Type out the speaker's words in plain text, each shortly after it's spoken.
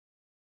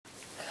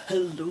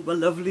Hello my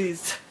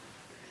lovelies.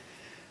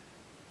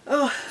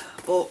 Oh,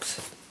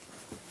 box.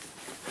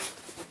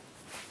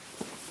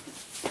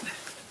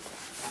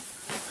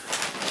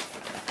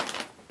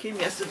 Came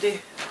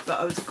yesterday, but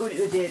I was going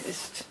to the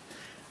dentist.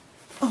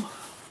 Oh,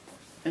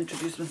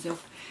 introduce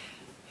myself.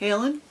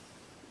 Helen,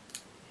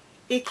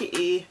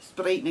 aka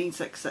Sprite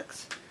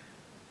 966.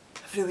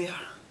 Everywhere.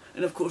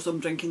 And of course I'm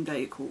drinking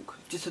Diet Coke.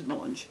 I've just had my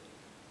lunch.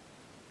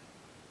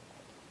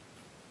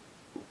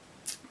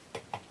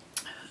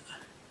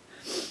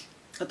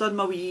 I've done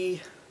my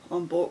wee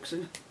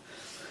unboxing,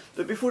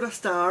 but before I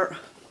start,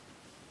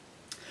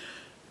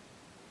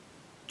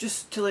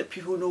 just to let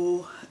people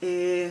know,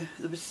 there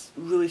was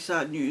really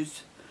sad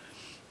news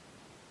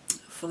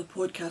for the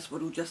podcast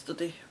world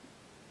yesterday.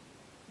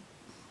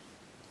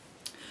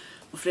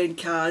 My friend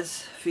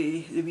Kaz for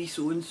the wee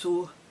so and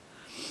so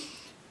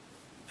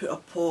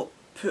put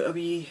a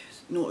wee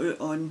note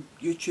out on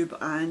YouTube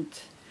and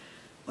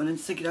on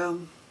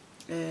Instagram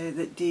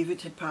that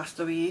David had passed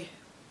away.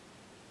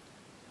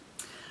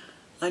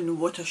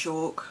 And what a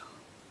shock.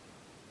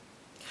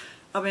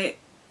 I met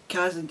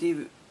Kaz and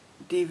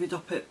David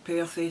up at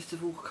Pear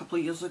Festival a couple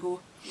of years ago,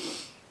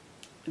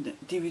 and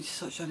David's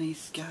such a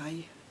nice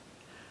guy.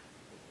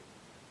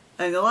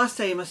 And the last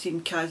time I seen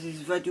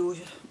Kaz's video,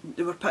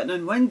 they were putting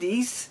on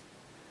Wendy's,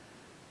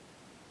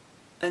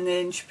 and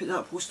then she put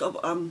that post up.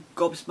 I'm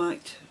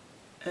gobsmacked.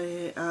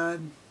 I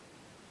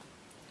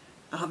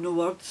have no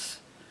words.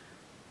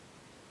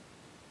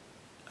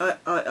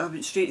 I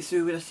went straight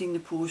through when I seen the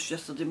post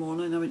yesterday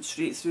morning. I went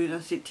straight through and I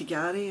said to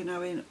Gary, and I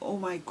went, oh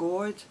my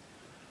god.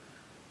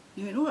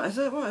 He went, what is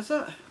it, what is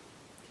it?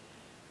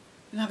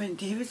 And I went,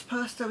 David's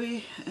passed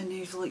away. And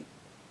he's like,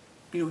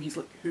 you know, he's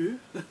like, who?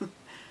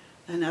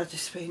 And I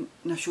just went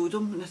and I showed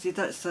him and I said,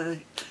 that's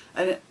and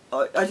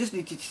I just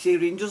needed to say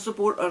Rangers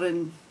supporter,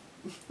 and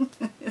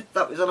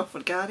that was enough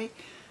for Gary.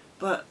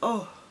 But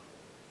oh,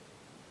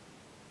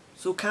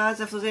 so Kaz,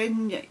 if there's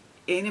anything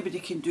anybody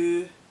can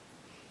do,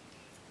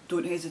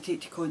 don't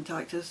hesitate to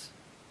contact us.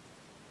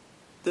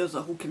 There's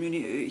a whole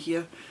community out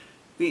here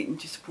waiting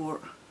to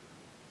support.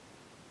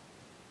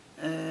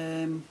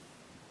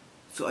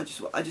 So I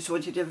just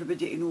wanted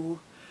everybody to know.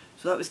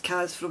 So that was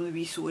Kaz from the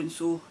wee so and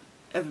so.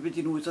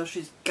 Everybody knows her.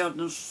 She's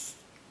Gardener's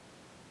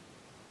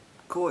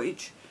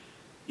Cottage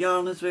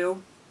yarn as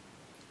well.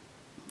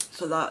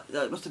 So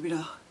that must have been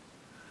a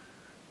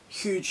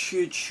huge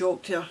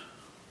shock to her.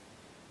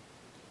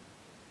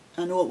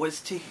 I know it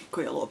was to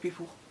quite a lot of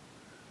people.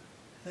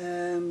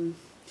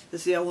 They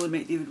say I only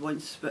met David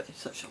once, but he's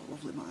such a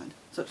lovely man.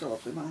 Such a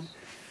lovely man.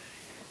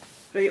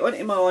 Right, on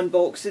to my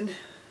unboxing.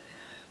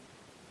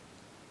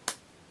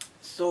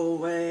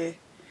 So,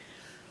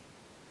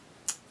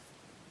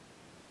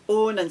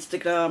 on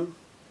Instagram,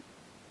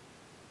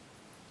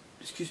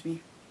 excuse me,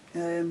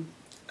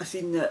 I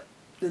seen that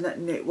the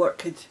Knitting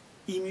Network had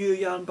emu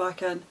yarn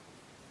back in.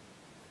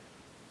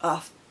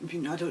 I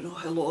don't know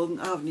how long.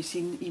 I haven't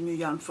seen emu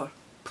yarn for.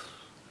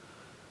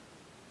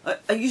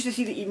 I used to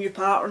see the emu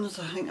patterns.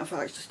 I think I've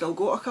actually still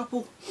got a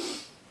couple.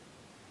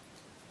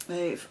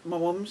 My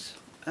mum's,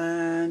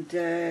 and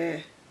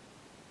this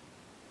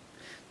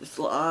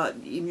lot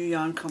of emu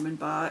yarn coming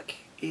back.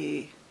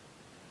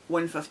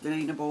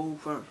 $1.59 a ball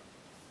for.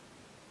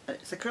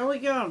 It's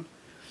acrylic yarn.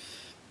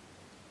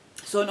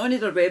 So I went onto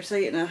their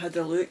website and I had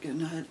a look,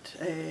 and I had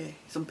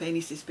some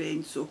pennies to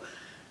spend. So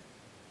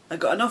I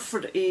got enough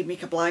for to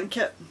make a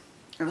blanket,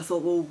 and I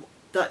thought, well,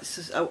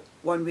 that's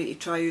one way to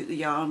try out the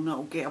yarn.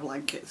 I'll get a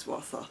blanket, it's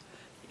worth it.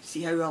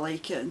 See how I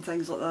like it and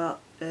things like that.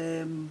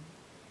 And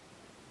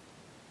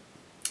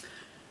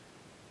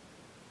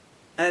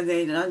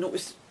then I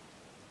noticed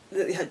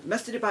that they had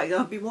mystery bags.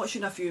 I've been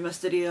watching a few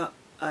mystery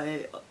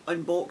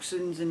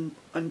unboxings and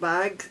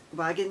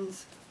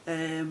unbaggings.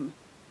 That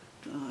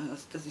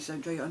doesn't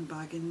sound right,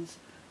 unbaggings.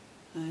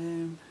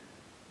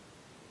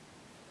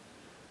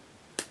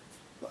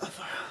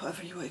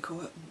 Whatever you want to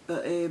call it.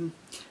 But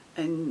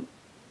and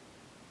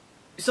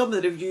some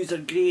of the reviews are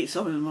great,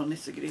 some of them are not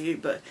so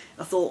great, but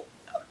I thought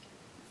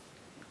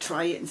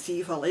try it and see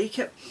if I like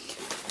it.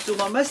 So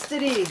my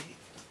mystery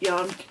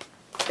yarn,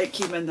 it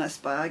came in this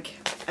bag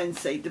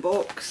inside the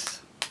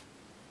box,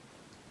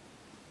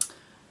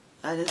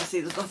 and as I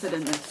say, there's nothing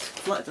in this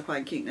flat as a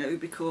pancake now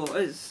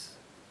because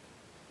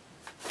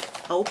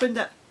I opened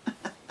it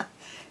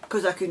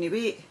because I couldn't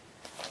wait.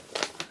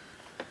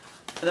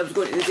 And I was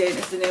going to the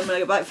dentist, and then when I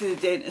got back from the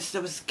dentist I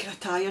was kind of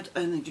tired,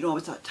 and you know, I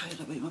was that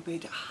tired about my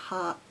bed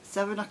at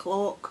 7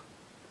 o'clock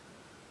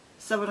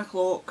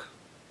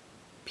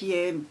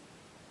PM,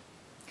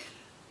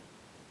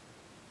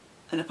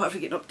 and apart from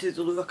getting up to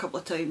the loo a couple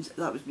of times,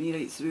 that was me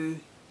right through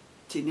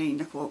to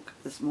 9 o'clock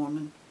this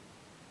morning.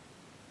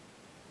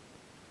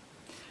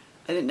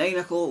 And at 9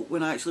 o'clock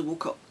when I actually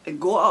woke up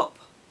and got up,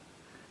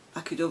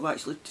 I could have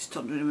actually just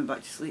turned around and went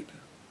back to sleep.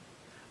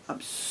 I'm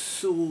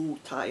so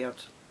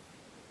tired.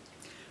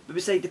 But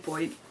beside the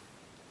point.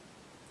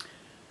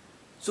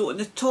 So on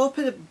the top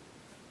of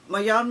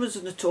my yarn was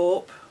on the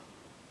top,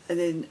 and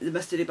then the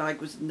mystery bag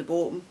was in the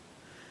bottom,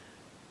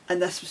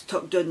 and this was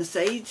tucked down the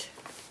side.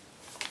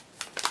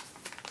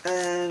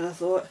 and I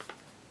thought,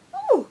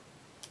 oh,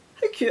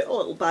 how cute, a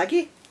little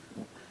baggie.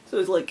 So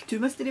it was like 2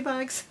 mystery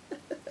bags.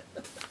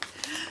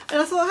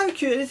 And I thought, how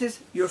cute, it says,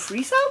 your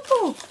free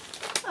sample.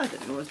 I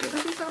didn't know I was getting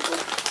a free sample.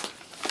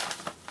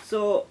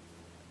 So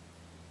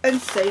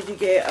inside you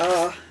get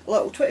a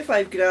little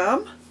 25 g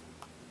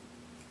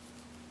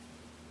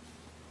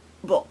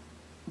ball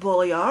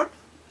of yarn,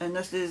 and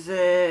this is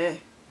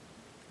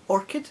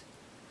Orchid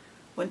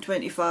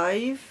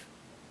 125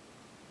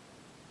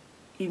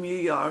 emu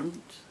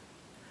yarn,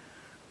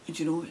 and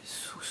you know, it's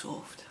so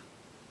soft.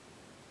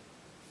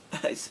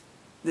 It's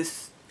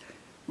this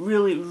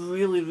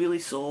really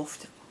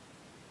soft.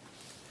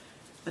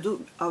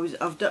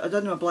 I've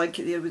done my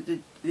blanket there with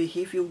the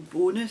Hayfield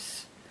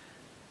bonus,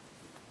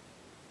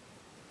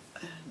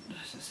 and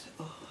this is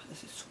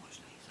so much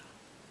nicer.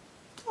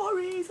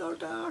 Tories are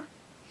there,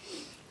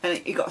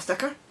 and you got a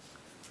sticker.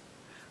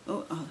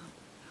 Oh,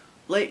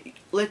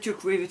 let your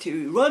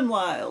creativity run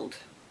wild,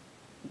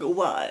 go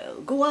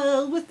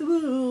wild with the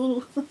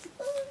wool.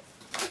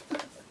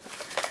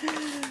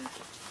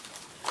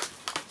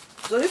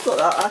 So I just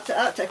thought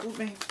that tickled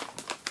me.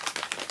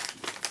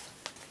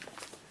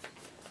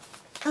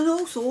 And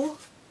also,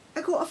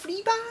 I got a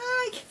free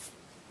bag.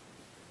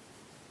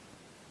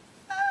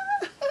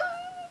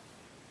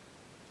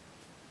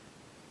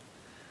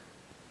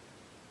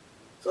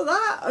 So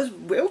that was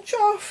well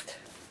chuffed.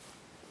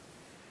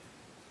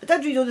 I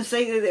did read on the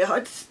site that they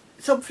had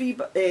some free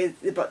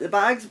the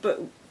bags,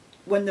 but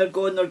when they're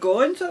gone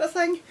sort of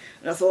thing.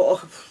 And I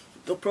thought, oh,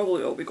 they'll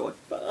probably all be gone.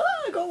 But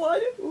I got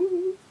one.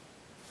 Ooh.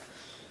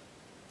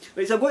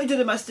 Right, so I'm going to do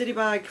the mystery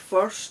bag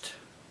first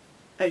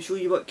and show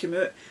you what came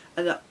out.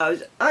 And I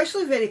was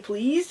actually very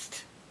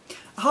pleased.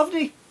 I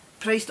haven't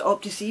priced it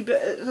up to see, but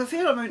it's a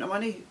fair amount of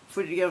money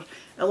for your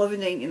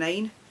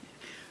 $11.99.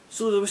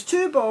 So there was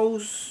 2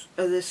 balls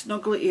of the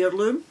Snuggly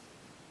Heirloom,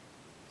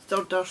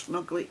 Stardust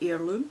Snuggly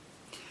Heirloom,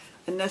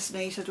 and this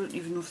nice, I don't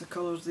even know if the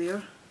colour's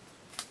there.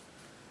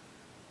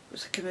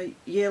 It's a kind of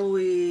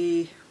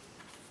yellowy,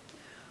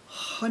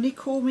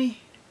 honeycomby,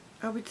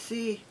 I would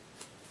say.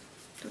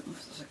 I don't know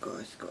if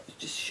there's it's got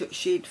just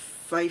shade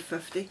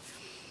 550.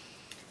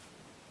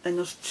 And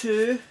there's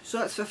 2, so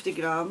that's 50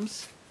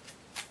 grams.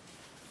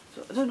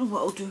 So I don't know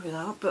what I'll do with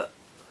that, but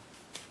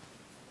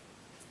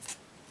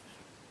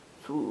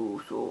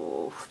so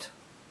soft.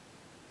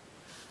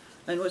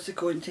 And what's the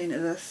content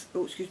of this?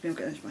 Oh, excuse me, I'm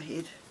getting into my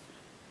head.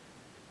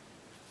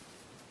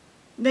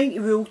 90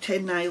 wool,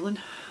 10 nylon,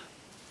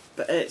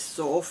 but it's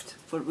soft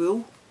for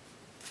wool.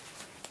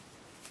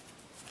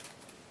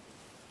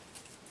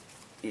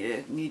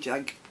 Yeah, knee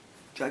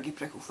jaggy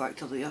prickle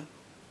factor there.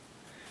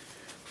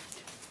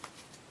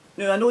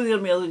 Now I know they're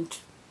more than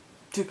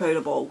 £2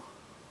 a ball,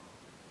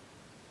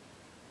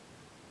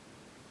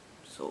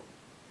 so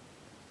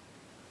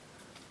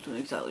don't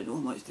exactly know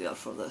how much they are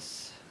for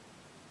this.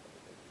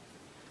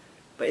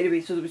 But anyway,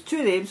 so there was 2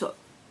 of them, so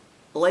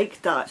I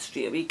liked that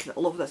straight away because I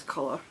love this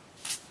colour.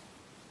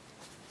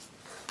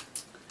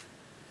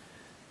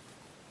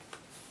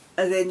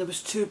 And then there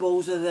was 2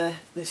 balls of the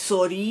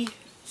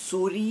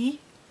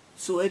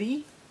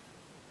Sorry,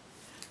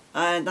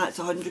 and that's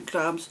 100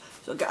 grams.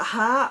 So I got a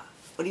hat,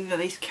 or even a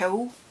nice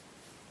cowl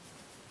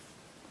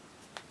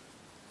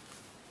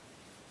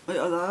out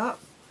of that. I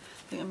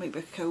think it might be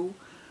a cowl.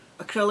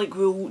 Acrylic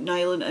wool,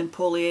 nylon and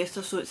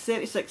polyester, so it's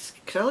 36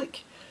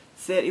 acrylic,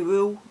 30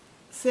 wool,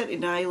 30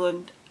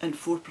 nylon and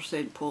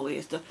 4%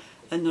 polyester.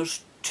 And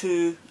there's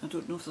 2, I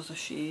don't know if there's a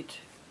shade,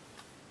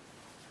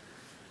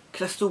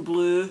 crystal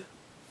blue,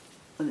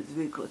 and it's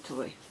very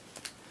glittery.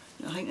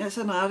 I think it's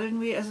an Aran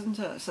weight, isn't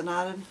it? It's an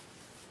Aran.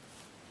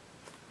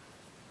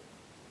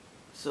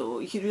 So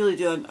you can really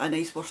do a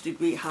nice worsted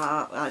weight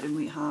hat, Aran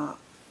weight hat.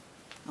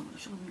 That might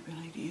actually make me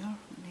an idea.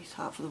 A nice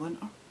hat for the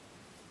winter.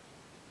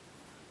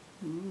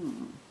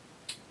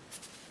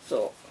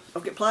 So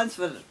I've got plans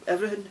for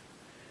everything,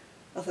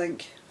 I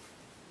think.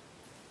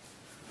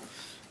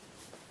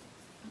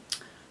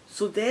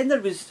 So then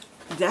there was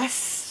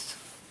this,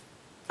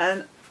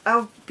 and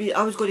I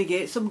was going to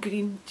get some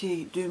green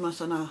to do my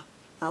son a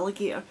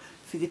alligator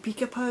for the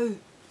Peek-a-Pow.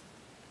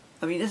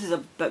 I mean, this is a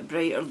bit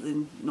brighter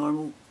than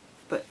normal,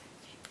 but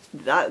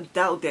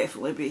that'll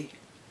definitely be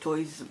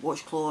toys,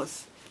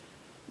 washcloths.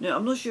 Now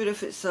I'm not sure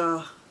if it's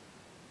a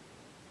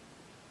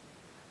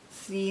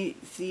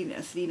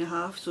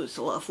 3.5, so it's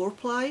a lot of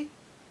 4-ply.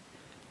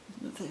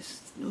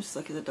 It's no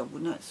thick as a double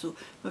knit, so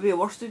maybe a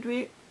worsted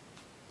weight.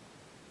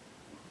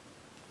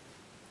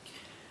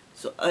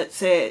 So it's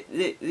the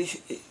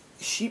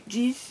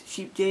sheepy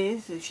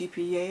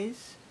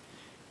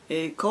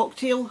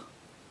cocktail.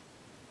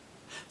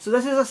 So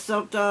this is a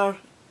Sirdar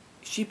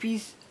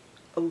sheepies.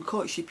 I will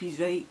call it sheepies,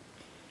 right?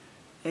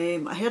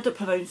 I heard it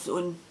pronounced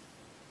on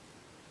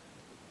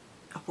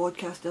a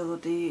podcast the other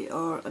day,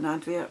 or an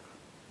advert.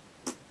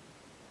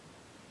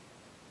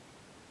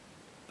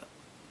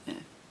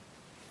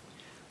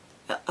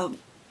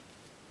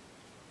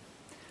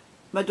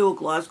 Middle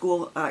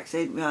Glasgow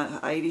accent with an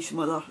Irish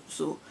mother,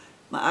 so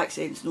my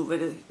accent's not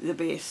very the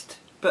best.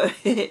 But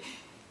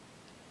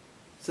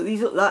so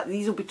these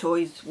will be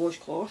toys,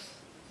 washcloths.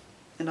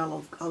 and I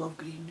love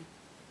green.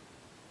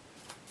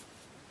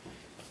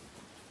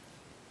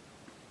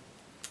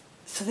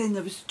 So then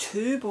there was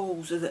 2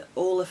 balls of the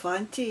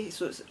Olifante,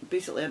 so it's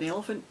basically an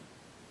elephant,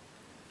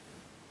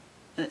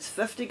 and it's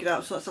 50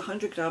 grams, so that's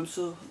 100 grams,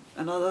 so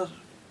another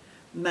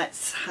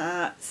mitts,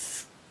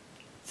 hats,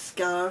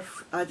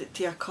 scarf, add it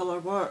to a colour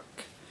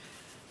work.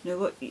 Now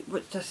what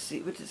does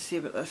it say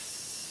about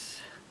this?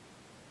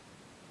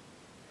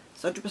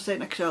 It's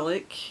 100%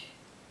 acrylic,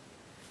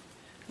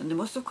 and they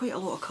must have quite a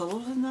lot of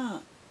colours in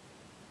that.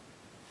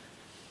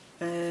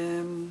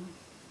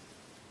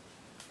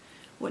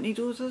 What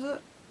needles is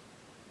it?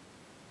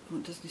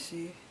 What doesn't it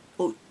say?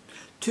 Oh,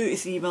 2 to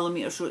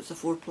 3mm, so it's a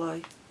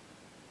 4-ply.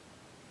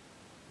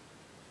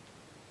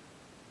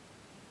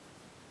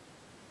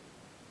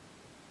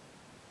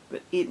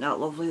 But ain't that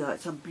lovely?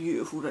 That's a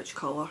beautiful rich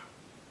colour.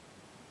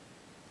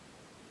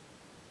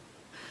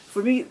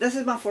 For me, this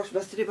is my first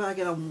mystery bag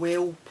and I'm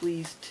well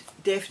pleased.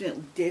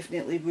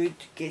 Definitely would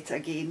get it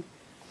again.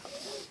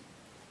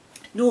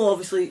 No,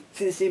 obviously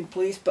to the same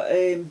place, but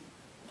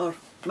or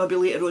maybe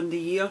later on in the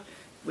year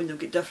when they've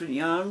got different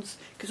yarns.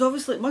 Because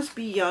obviously it must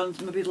be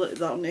yarns maybe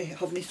that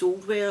haven't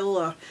sold well,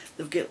 or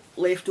they've got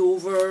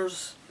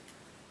leftovers.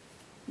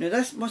 Now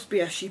this must be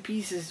a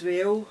sheepies as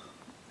well.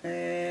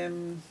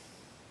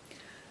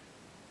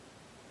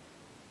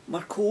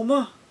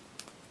 Marcoma,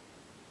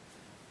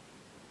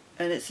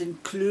 and it's in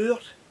Kleur.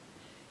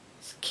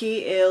 It's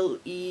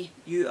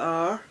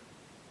K-L-E-U-R.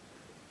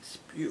 It's a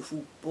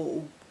beautiful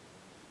bottle,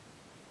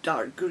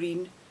 dark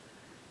green,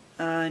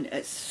 and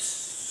it's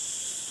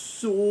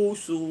so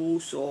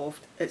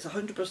soft. It's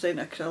 100%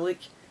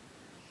 acrylic,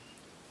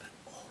 but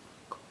oh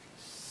my god,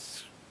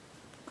 it's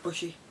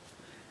squishy.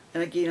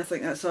 And again, I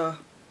think that's a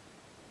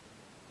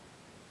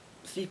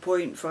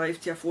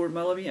 3.5 to a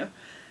 4mm. I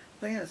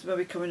think that's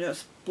maybe coming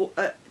out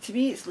to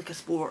me it's like a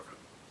sport.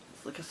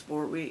 It's like a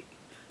sport weight.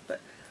 But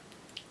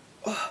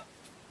oh,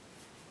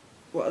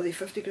 what are they,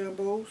 50 gram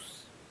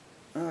balls?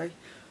 Aye.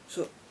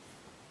 So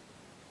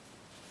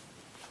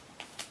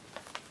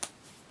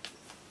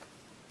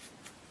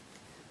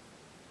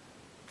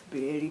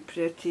very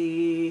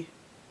pretty.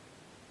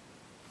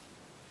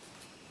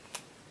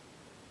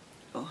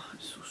 Oh,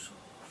 it's so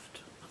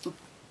soft.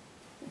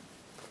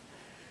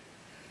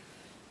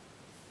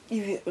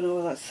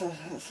 No, that's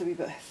a wee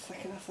bit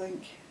thicker, I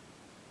think.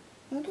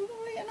 I don't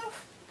know, right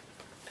enough.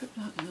 Put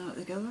that and that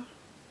together.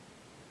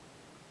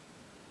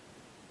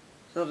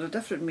 So they're a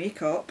different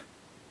makeup.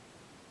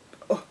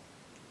 Oh,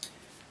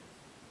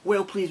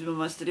 well pleased with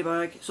my mystery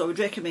bag. So I would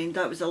recommend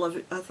that. It was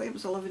 11. I think it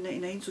was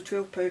 11.99, so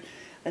 £12,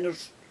 and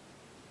there's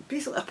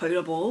basically a pound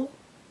a ball.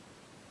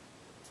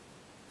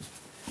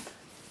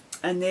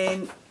 And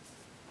then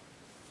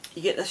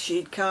you get this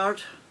shade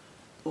card,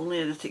 only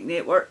in the Tech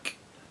Network.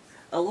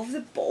 I love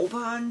the ball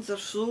bands, they're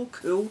so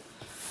cool.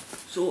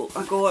 So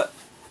I got,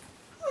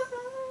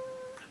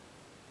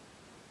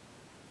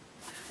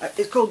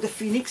 it's called the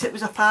Phoenix, it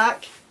was a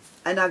pack,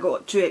 and I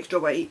got 2 extra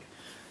white.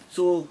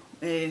 So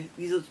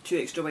these are the 2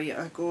 extra white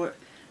I got.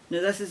 Now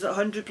this is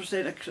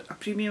 100% a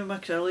premium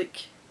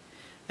acrylic.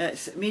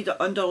 It's made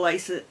under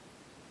license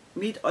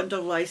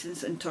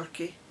in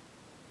Turkey.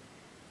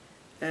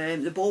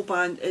 The ball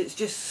band, it's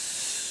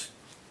just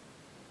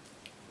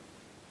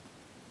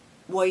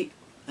white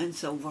and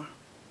silver.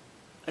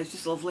 It's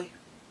just lovely.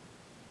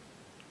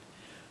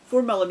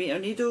 4mm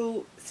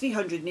needle,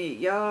 308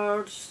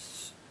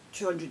 yards,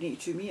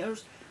 282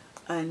 metres,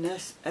 and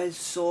this is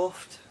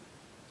soft.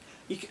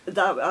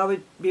 That I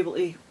would be able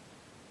to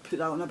put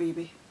that on a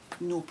baby,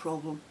 no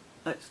problem.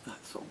 It's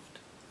that soft.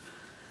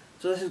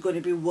 So this is going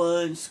to be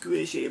one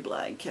squishy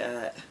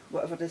blanket,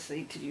 whatever I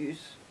decide to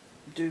use,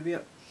 do with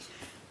it.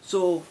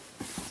 So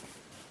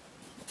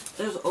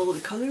there's all the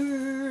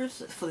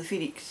colours for the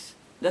Phoenix.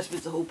 This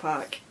was the whole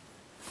pack.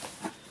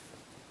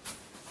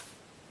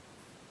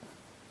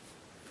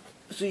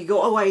 So you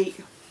got a white,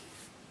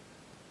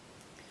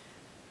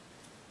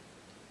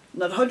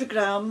 another 100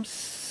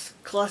 grams,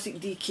 classic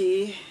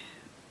DK.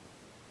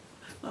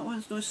 That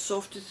one's not as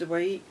soft as the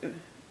white, but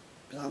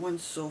that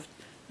one's soft.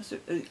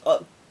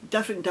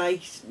 Different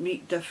dyes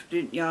make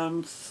different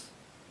yarns,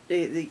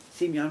 the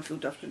same yarn feel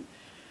different.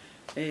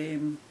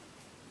 This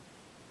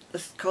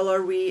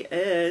colourway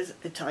is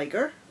a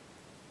tiger,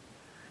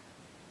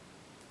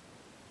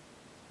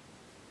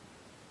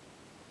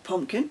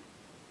 pumpkin,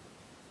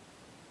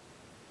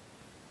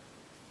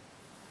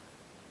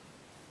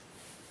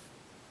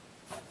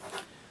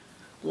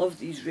 love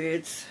these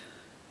reds,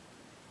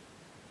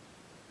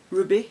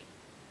 ruby,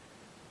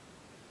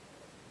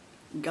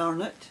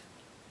 garnet.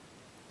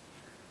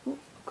 Oh,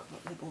 I've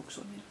got the box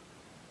on here.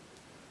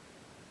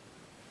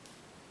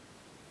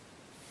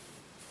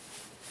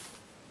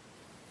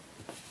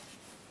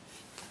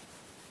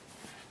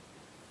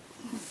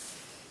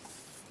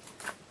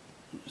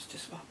 Let's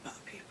just swap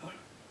that paper.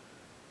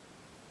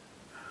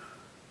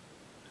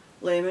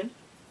 Lemon,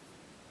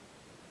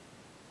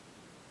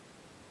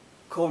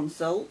 corn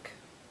silk.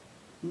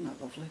 Isn't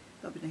that lovely?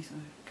 That'd be nice in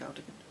a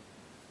cardigan.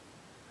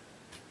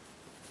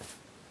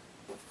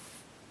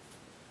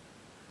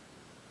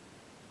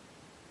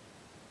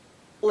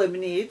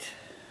 Lemonade,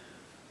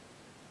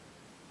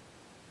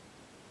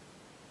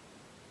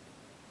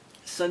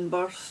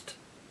 Sunburst,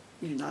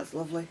 even that's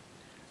lovely,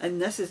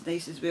 and this is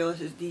nice as well.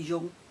 This is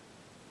Dijon.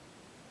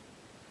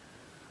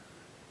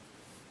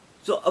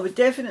 So I would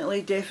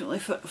definitely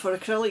for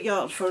acrylic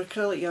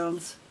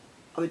yarns,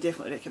 I would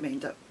definitely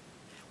recommend it.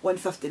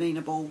 £1.59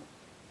 a ball,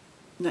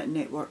 Knitting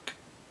Network.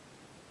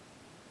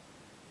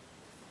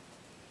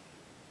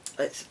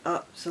 It's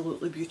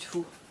absolutely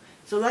beautiful.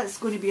 So that's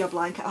going to be a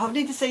blanket. I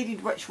haven't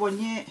decided which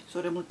one yet.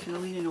 Sorry, I'm kind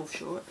of leaning off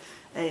short.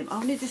 I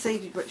haven't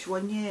decided which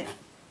one yet.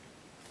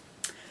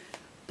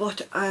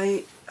 But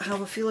I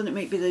have a feeling it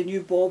might be the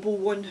new Bauble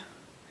one.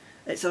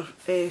 It's a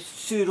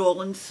Sue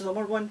Rollins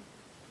summer one.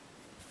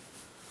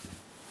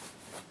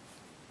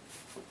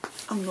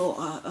 I'm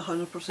not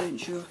 100%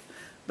 sure.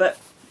 But,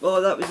 oh,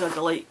 that was a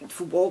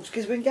delightful box.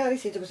 Because when Gary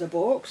said it was a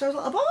box, I was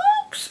like, a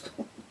box?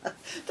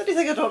 Didn't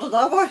think I'd ordered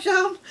that much,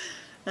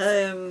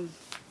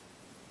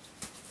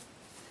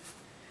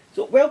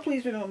 So, well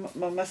pleased with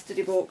my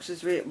mystery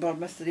boxes, my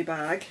mystery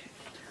bag,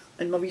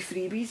 and my wee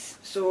freebies.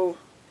 So,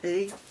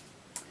 hey,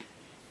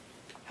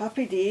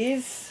 happy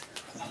days.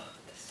 Oh,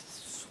 this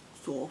is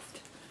so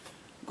soft.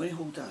 I'm going to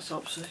hold this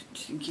up so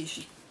just in case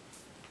you...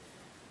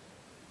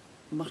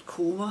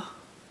 Marcoma.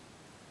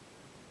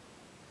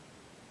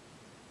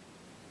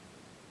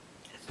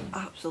 It's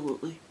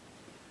absolutely...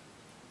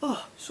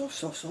 Oh, so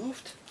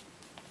soft.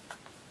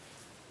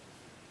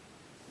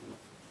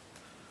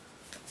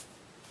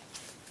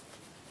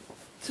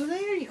 So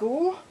there you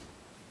go.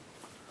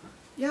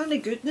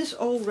 Yarny goodness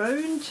all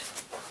round.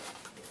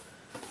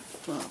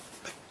 Well,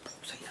 big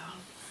box of yarn.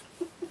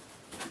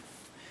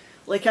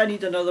 Like I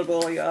need another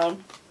ball of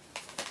yarn.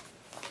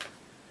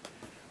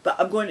 But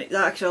I'm going to,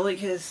 that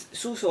acrylic is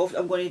so soft,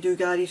 I'm going to do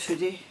Gary's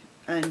hoodie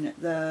in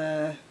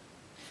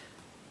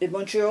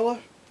Montrealer.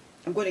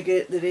 I'm going to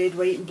get the red,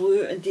 white and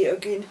blue and do it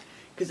again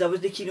because I was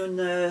keen on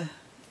the...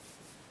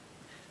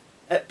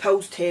 It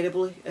pulls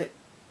terribly.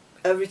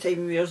 Every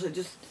time he wears it,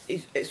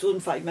 it's only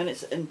 5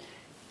 minutes, and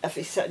if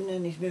he's sitting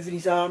and he's moving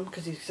his arm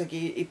because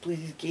he plays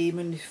his game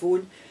on his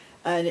phone,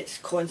 and it's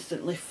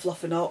constantly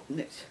fluffing up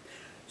and it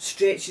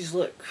stretches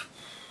look,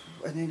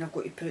 and then I've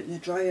got to put it in the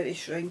dryer to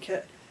shrink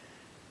it.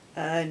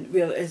 And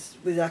where it is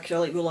with the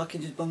acrylic wool, I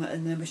can just bung it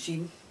in the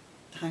machine,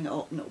 hang it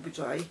up, and it'll be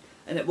dry,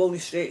 and it won't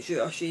stretch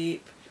out of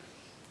shape.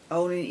 I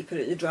only need to put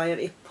it in the dryer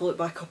to pull it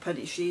back up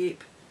into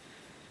shape.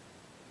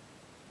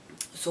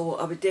 So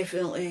I would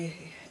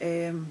definitely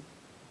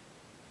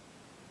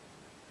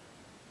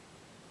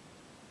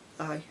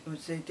I would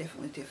say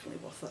definitely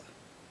worth it.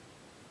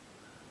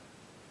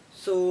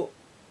 So,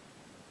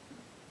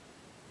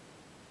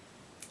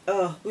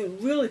 we're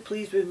really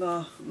pleased with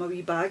my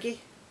wee baggie.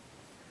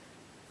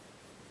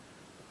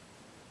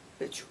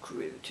 It's your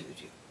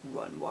creativity,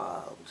 run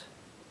wild.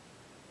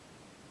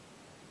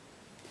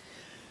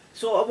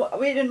 So I'm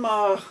waiting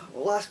my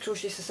last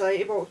Crochet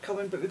Society box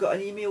coming, but we got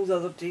an email the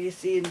other day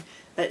saying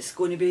it's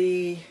going to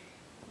be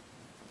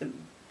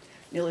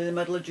nearly the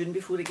middle of June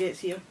before it gets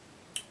here.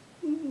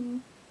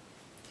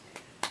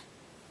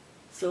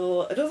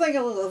 So I don't think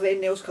I'll have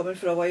anything else coming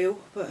for a while,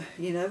 but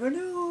you never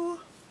know.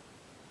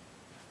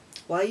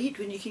 Why eat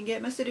when you can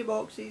get mystery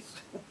boxes?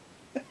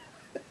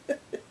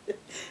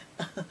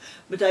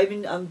 But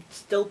I'm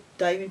still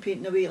diamond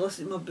painting away,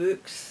 listening to my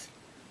books.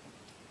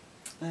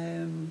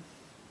 Going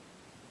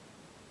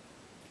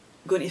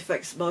to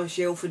fix my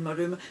shelf in my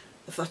room.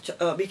 If I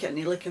make it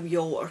into like a wee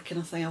altar kind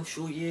of thing, I'll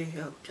show you.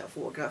 I'll get a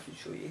photograph and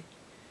show you.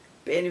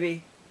 But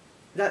anyway,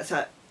 that's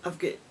it. I've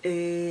got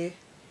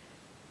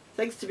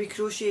things to be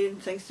crocheting,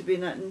 things to be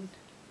knitting,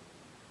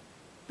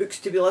 books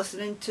to be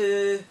listening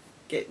to,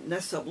 getting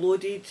this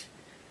uploaded,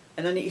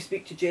 and I need to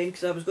speak to Jen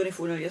because I was going to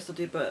phone her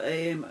yesterday, but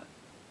I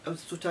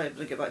was so tired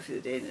when I get back from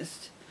the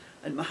dentist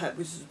and my hip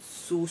was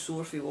so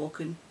sore for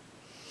walking.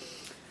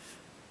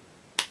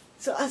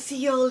 So I'll see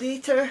you all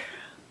later.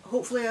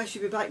 Hopefully I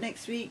should be back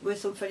next week with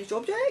some finished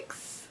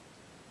objects.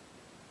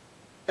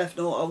 If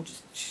not, I'll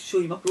just show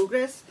you my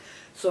progress.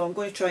 So I'm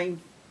going to try and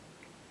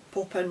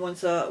pop in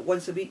once a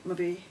week,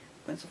 maybe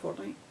once a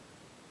fortnight,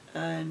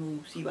 and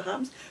we'll see what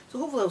happens. So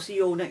hopefully I'll see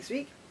you all next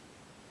week.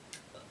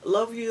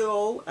 Love you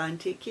all and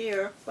take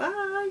care.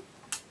 Bye.